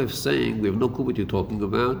 That's another way of saying we have no clue what you're talking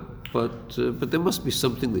about, but there must be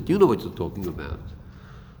something that you know what you're talking about.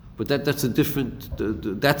 But that's a different.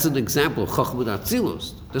 That's an example of chachma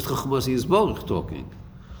atzilus. That's chachma yisborich talking.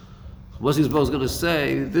 Moshe Yisrael is going to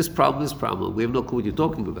say, this problem, we have no clue what you're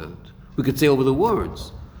talking about. We could say over the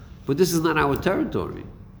words, but this is not our territory.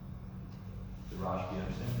 The Rashbi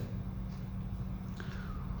understand?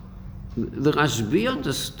 The Rashbi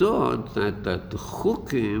understood that the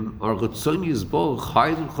chukim are Ratzon Yisborich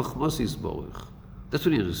higher than Chachmas Yisborich. That's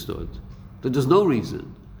what he understood. That there's no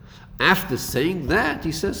reason. After saying that,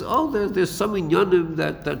 he says, there's some inyanim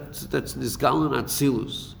that's Nizgal and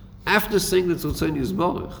Atzilus. After saying that's Ratzon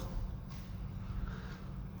Yisborich.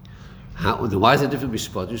 Why is it different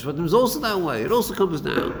mishpatim? Mishpatim is also that way. It also comes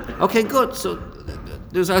down. Okay, good. So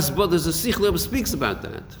there's a sikh that speaks about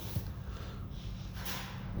that.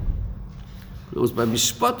 It was by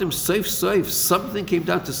mishpatim, safe, something came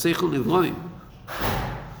down to seichel nivroim.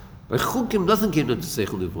 By chukim, nothing came down to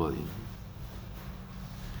seichel nivroim.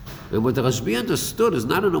 And what the Rashbi understood is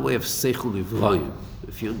not in a way of seichel nivroim.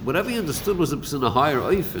 Whatever he understood was in a higher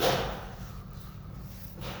oifin.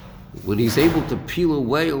 When he's able to peel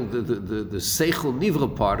away the seichel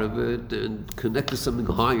nivra part of it and connect to something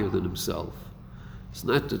higher than himself, it's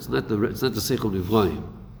not the seichel nivraim.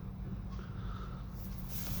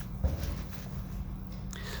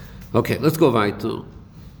 Okay, let's go weiter.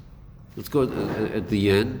 Let's go at the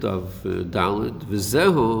end of Dalet.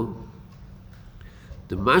 V'zehu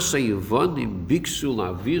the masha yevonim bikshu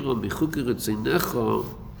la'aviro michuker etzinecha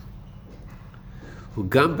hu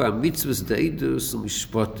gam ba'mitzvas deidus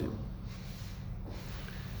u'mishpatim.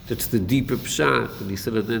 That's the deeper pshat, and he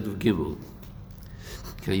said at the end of Gimel.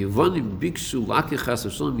 Ka'yevonim bikshu lakechas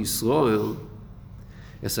Hashem Yisrael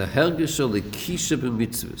es a hergesha lekisha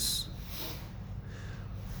b'mitzvas.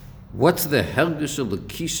 What's the hergesha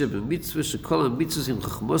lekisha b'mitzvas? Shekol ha'mitzvas in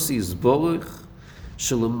chachmosi yizborich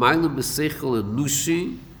shelamayla meseichel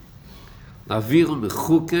anushi laviru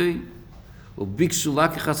mechukei ubikshu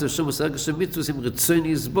lakechas Hashem es hergesha mitzvas im retzoni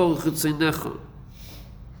yizborich retzonecha.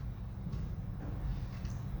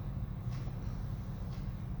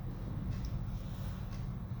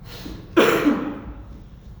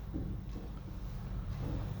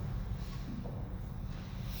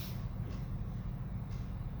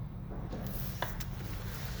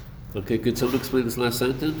 Okay, could someone explain this last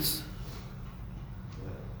sentence?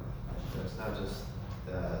 So it's not just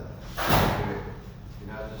you're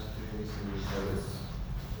not just doing these things,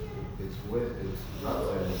 it's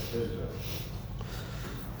outside, it's Israel.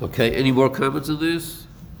 Okay, any more comments on this?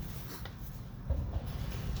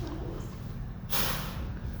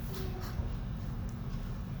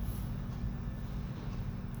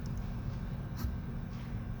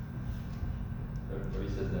 he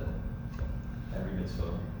says that every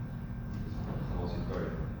mitzvah is most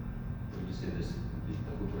important. Would you say this the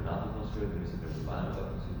Chukah are not the most important? Would you say there's a Rabanan that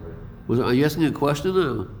most important? Are you asking a question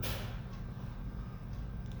now?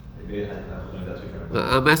 Maybe that's what you're trying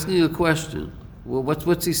to I'm asking you a question. Well,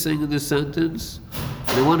 what's he saying in this sentence?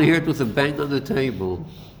 They want to hear it with a bang on the table.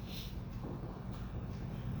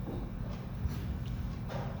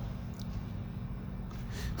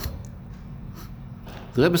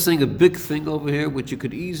 The Rebbe is saying a big thing over here, which you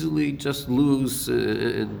could easily just lose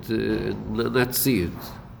and not see it.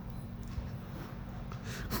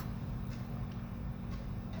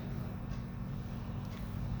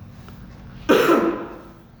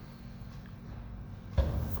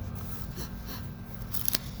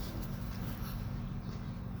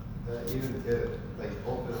 Even if, like,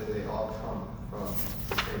 ultimately they all come from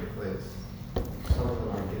the same place. Some of them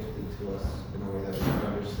are gifted to us in a way that we can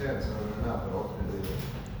understand, some of them are not, but ultimately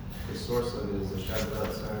the source of it is Hashem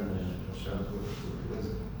Ratzon and Hashem's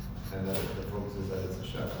wisdom. And that the focus is that it's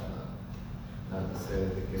Hashem, not to say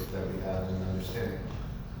that the gift that we have in understanding.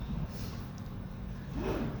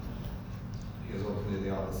 Because ultimately they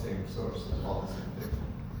are the same source, it's all the same thing.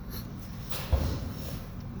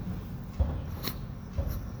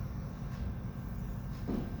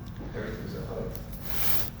 Everything's a hope.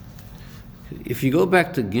 If you go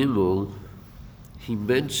back to Gimel, he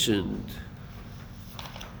mentioned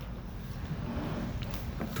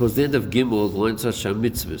towards the end of Gimel, going to Hashem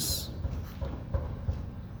Mitzvas,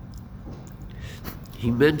 he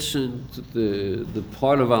mentioned the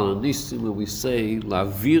part of Al Nisim where we say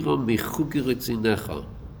La'aviro michuki ritzinecha.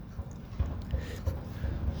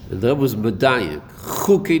 And that was Medayik,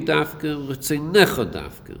 Chuki dafka, ritzinecha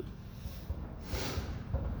dafka.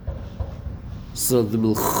 So the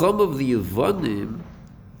milcham of the Yevonim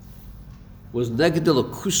was neged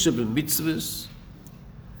l'kusha b'mitzvahs.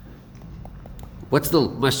 What's the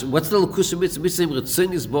l'kusha mitzvah? Mitzvah retzin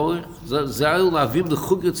yisborich. Zayu la'avim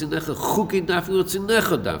l'chuk retzinecha chuki dafka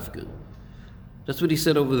retzinecha dafka. That's what he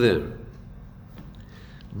said over there.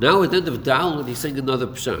 Now at the end of Dalet, he's saying another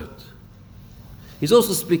pshat. He's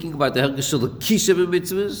also speaking about the hergish of l'kisha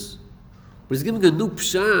b'mitzvahs, but he's giving a new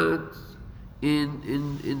pshat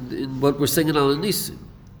in what we're saying in Al Nisim.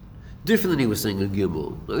 Different than he was saying in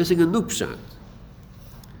Gimel. Now he's saying a new pshat.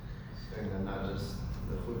 Saying that not just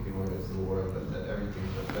the Chukim word is the word, but that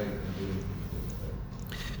everything's a faith and doing.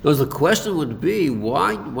 Now the question would be,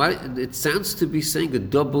 why it sounds to be saying a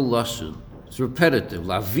double lashon. It's repetitive.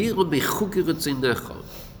 La'avira mechuki retzinecha.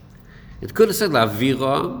 It could have said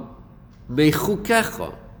la'avira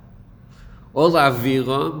mechukecha. Or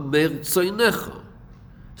la'avira meretzoinecha.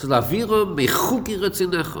 So la'avira mechuki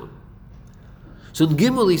retzinecha. So in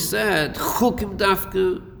Gimel he said, chukim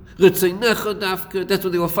dafka, retzinecha dafka. That's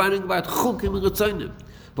what they were fighting about, chukim and retzinim.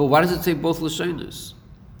 But why does it say both lashonos?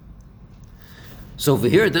 So over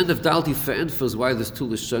here at the end of Dalti Fe'enfas, why there's two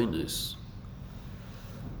lashonos?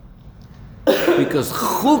 Because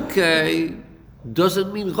chuke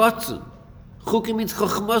doesn't mean ratzon. Chuke means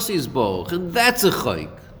chachmas yisborach, and that's a chayk.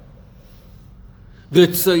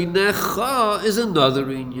 Retzoinecha is another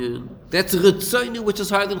inyan. That's retzoine, which is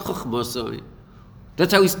higher than chachmasai.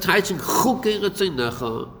 That's how he's teaching chuke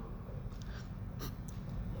retzoinecha.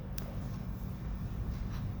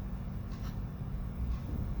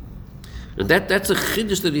 And that's a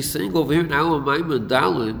chiddush that he's saying over here in our Maimon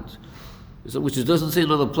Dalet, which it doesn't say in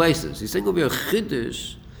other places. He's saying over here a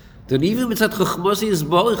chiddush that even mitzat chachmasi is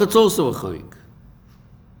borich, it's also a chayk.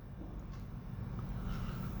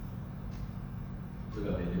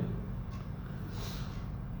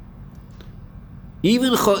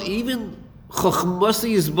 Even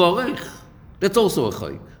chachmasi is borich, that's also a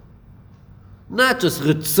chayk. Not just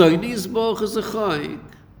ritzoni is borich is a chayk,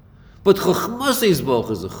 but chachmasi is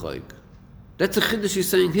borich is a chayk. That's a chiddush he's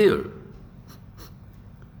saying here.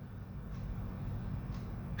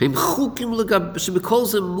 Hem chukim legab, she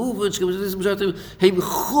calls him movement, hem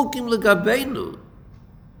chukim legabeinu.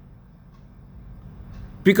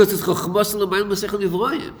 Because it's chachmas l'mayim masechel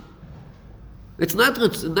nivrayim. It's not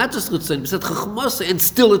just ritzon, it's chachmas, and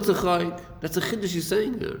still it's a chayk. That's a chiddush he's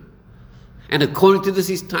saying here. And according to this,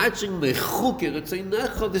 he's touching mechukim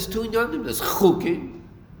ritzeinecha. There's two inyanim. There's chukim,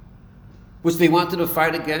 which they wanted to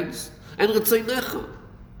fight against, and ritzeinecha.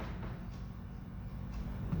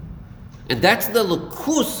 And that's the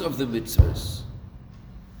lakus of the mitzvahs.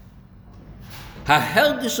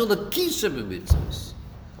 Ha-hergish l'kisha b'mitzvahs.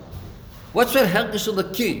 What's that hergish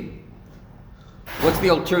l'ki? What's the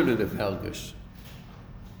alternative hergish?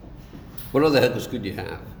 What other hergish could you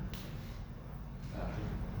have?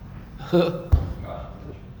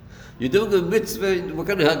 You're doing a mitzvah, what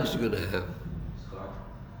kind of hergish are you going to have?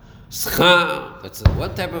 Schar, that's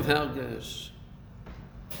one type of hergish.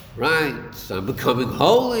 Right, I'm becoming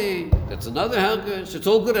holy, that's another hergish. It's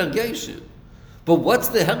all good hergishim. But what's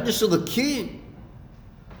the hergish of the key?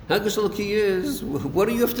 Hergish of the key is, what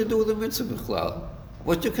do you have to do with the mitzvah b'chlal?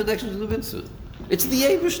 What's your connection to the mitzvah? It's the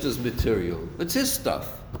Eibishter's material. It's his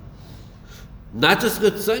stuff. Not just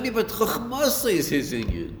Ritzoni, but Chochmasa is his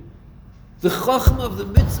inyan. The Chochma of the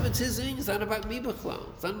mitzvah, it's his inyan. It's not about me b'chlal.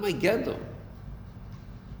 It's not my gedol.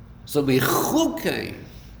 So Mechukei,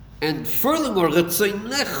 and furthermore,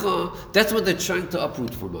 Ritzonecha, that's what they're trying to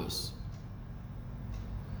uproot from us.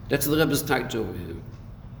 That's the Rebbe's taich over here.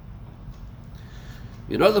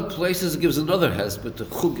 In other places, it gives another hesbet to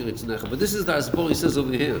Chuker Ritzonecha, but this is the Asbor he says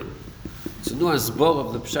over here. It's a new Asbor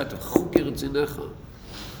of the Pshat of Chuker Ritzonecha.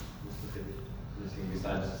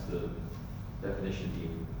 Besides the definition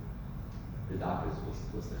being the doctors,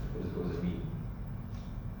 what does it mean?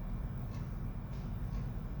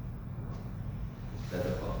 That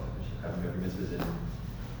having every mitzvah in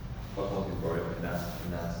what one can borrow, and that's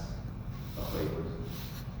a way. What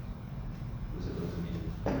does it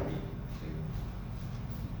mean?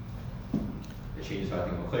 It changes how I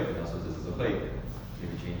think of a but also this is a play.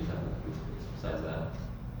 Maybe changes how besides that.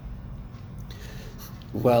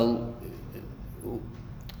 Well,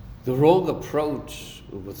 the wrong approach,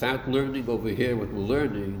 without learning over here what we're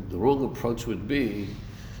learning, the wrong approach would be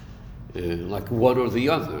like one or the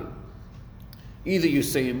other. Either you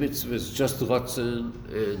say a mitzvah is just Ratzon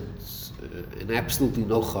and absolutely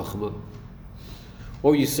no Chachma,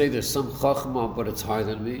 or you say there's some Chachma but it's higher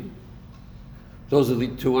than me. Those are the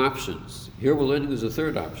two options. Here we're learning there's a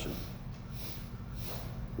third option,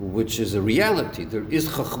 which is a reality. There is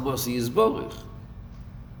Chachmas Yisborich.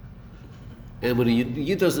 And when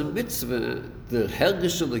he does a mitzvah, the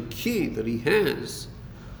Hergish Alaki that he has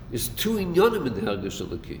is two inyonim in the Hergish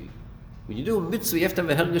Alaki. When you do a mitzvah, you have to have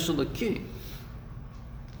a Hergish Alaki.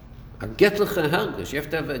 A getlecha hergish. You have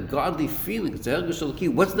to have a godly feeling. It's a hergish alaki.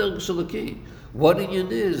 What's the hergish alaki? What inyan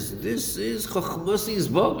is? This is chachmasi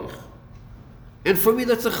yisborich. And for me,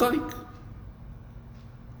 that's a chayk.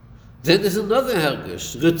 Then there's another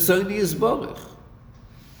hergish, ritzoni yisborich.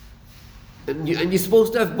 And you're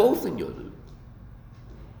supposed to have both in yonim.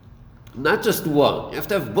 Not just one. You have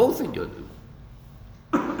to have both in yonim.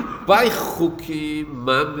 By chukim,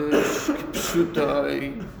 mamish,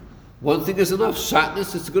 kipshutai. One thing is enough.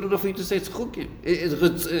 Shatness, it's good enough for you to say it's chukim.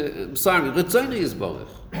 Ritzoni is borich.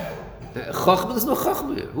 Chachma, there's no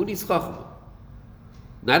chachma here. Who needs chachma?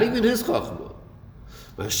 Not even his chachma.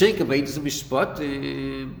 Mashenka beitis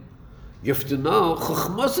mishpatim. You have to know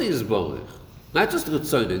chachmasa is borich. Not just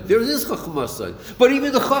ritzoni. There is chachmasa, but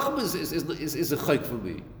even the chachma is a chayk for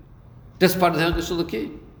me. That's part of the hergish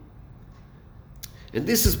alaki. And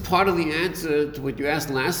this is part of the answer to what you asked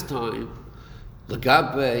last time.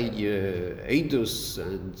 Lagabe Eidus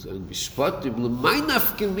and Mishpatim, l'may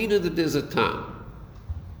nafkamina that there's a time.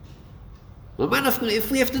 L'may nafkamina, if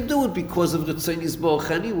we have to do it because of Ritzoni Yisborich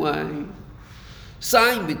anyway,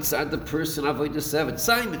 say mitzad the person avodah seven,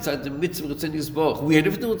 say mitzad the mitzvah Ritzoni Yisborich, we had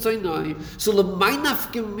to do Ritzoni, so l'may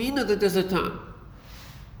nafkamina that there's a time.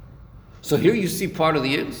 So here you see part of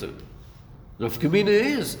the answer. Nafkamina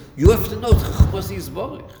is, you have to know Chachmas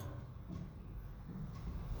Yisborich.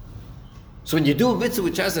 So when you do a mitzvah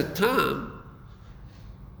which has a tam,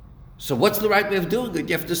 so what's the right way of doing it?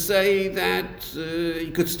 You have to say that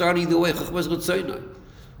you could start either way, Chachmas Ritzoni.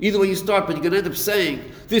 Either way you start, but you're going to end up saying,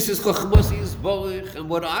 this is Chachmas Yisborich, and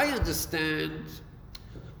what I understand,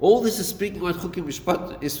 all this is speaking about Chukim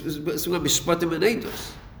Mishpat, is speaking about Mishpatim and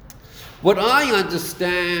Eidos. What I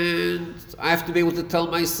understand, I have to be able to tell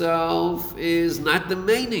myself, is not the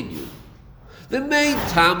main in you. The main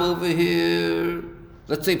tam over here,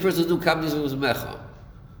 let's say a person who comes with mecha.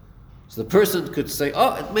 So the person could say,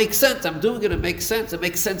 oh, it makes sense, I'm doing it, it makes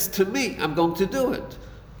sense to me, I'm going to do it.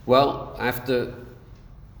 Well, I have to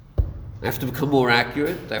become more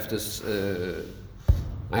accurate, I have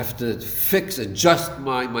to adjust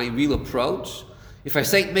my real approach. If I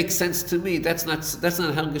say it makes sense to me, that's not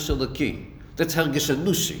hergish alaki. That's hergish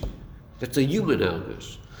anushi. That's a human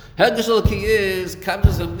hergish. Hergish alaki is,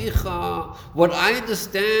 kabdas amicha, what I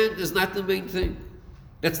understand is not the main thing.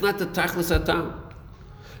 That's not the tachlis hatam.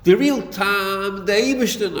 The real tam, the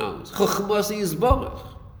Eibishter knows. Chachmasi Yisborich.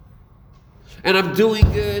 And I'm doing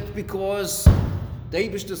it because the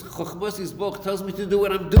Eibishter's Chachmasi Yisborich tells me to do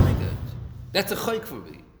it, I'm doing it. That's a chayk for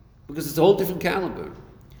me. Because it's a whole different caliber.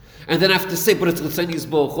 And then I have to say, but it's Ritzoni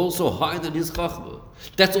Yisborich, also higher than his Chachma.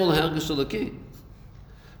 That's all hergish alaki.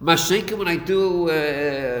 Mashenka, when I do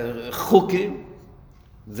chukim,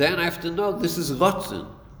 then I have to know this is Ratzon.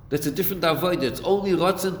 That's a different avodah. It's only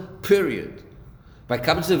Ratzon, period. By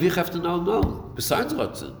Kabbalah Tzivich, you have to know, no, besides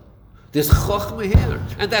Ratzon, there's Chochmah here,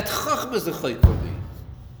 and that Chochmah is the Chayk for me.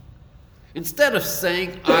 Instead of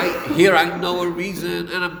saying, I know a reason,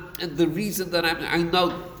 and the reason that I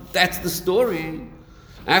know that's the story,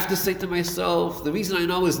 I have to say to myself, the reason I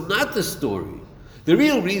know is not the story. The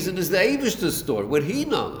real reason is the Eivishter's story, what he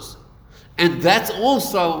knows. And that's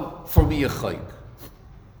also, for me, a chayk.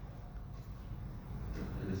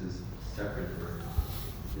 And this is separate for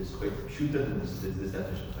this chayk. Pshuta and this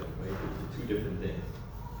definition of chayk, right? They're two different things.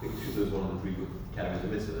 I think pshuta is one of the three categories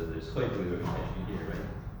of mitzvah. There's chayk, we were mentioning here, right?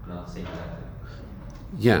 Not the same exact thing.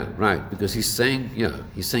 Yeah, right, because he's saying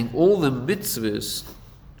all the mitzvahs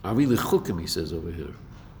are really chukim, he says over here.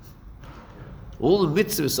 All the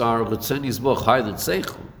mitzvahs are Ratzon Yisboch higher than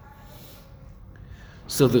Seichel.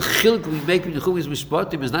 So the chiluk we make in Yechumis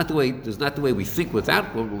Mishpatim is not the way we think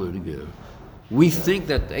without what we're learning here. We think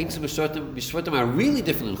that Eitzim Mishpatim are really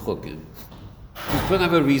different than chukim. Mishpatim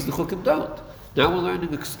have a reason, chukim don't. Now we're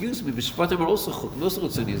learning, excuse me, Mishpatim are also chukim, also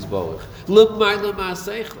Ratzon Yisboch. L'mayla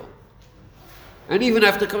ma'aseichel. And even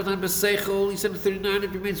after coming on B'Seichel, he said in 39, it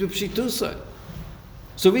remains with Pshitusa.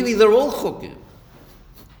 So really, they're all chukim.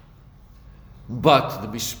 But the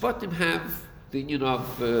Mishpatim have the union of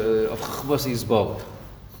Chachmas Yisborach.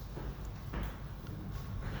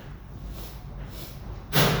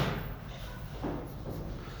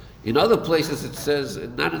 In other places it says,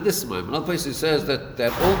 not in this time, in other places it says that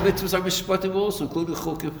all mitzvahs are Mishpatim also, including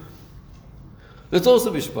chukim. That's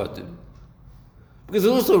also Mishpatim. Because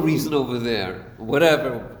there's also a reason over there,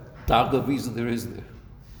 whatever type of reason there is there.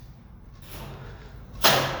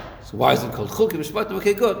 So why is it called chukim mishpatim?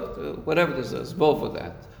 Okay, good. Whatever this is, both for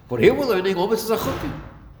that. But here we're learning all mitzvahs are chukim.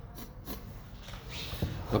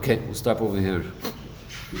 Okay, we'll stop over here.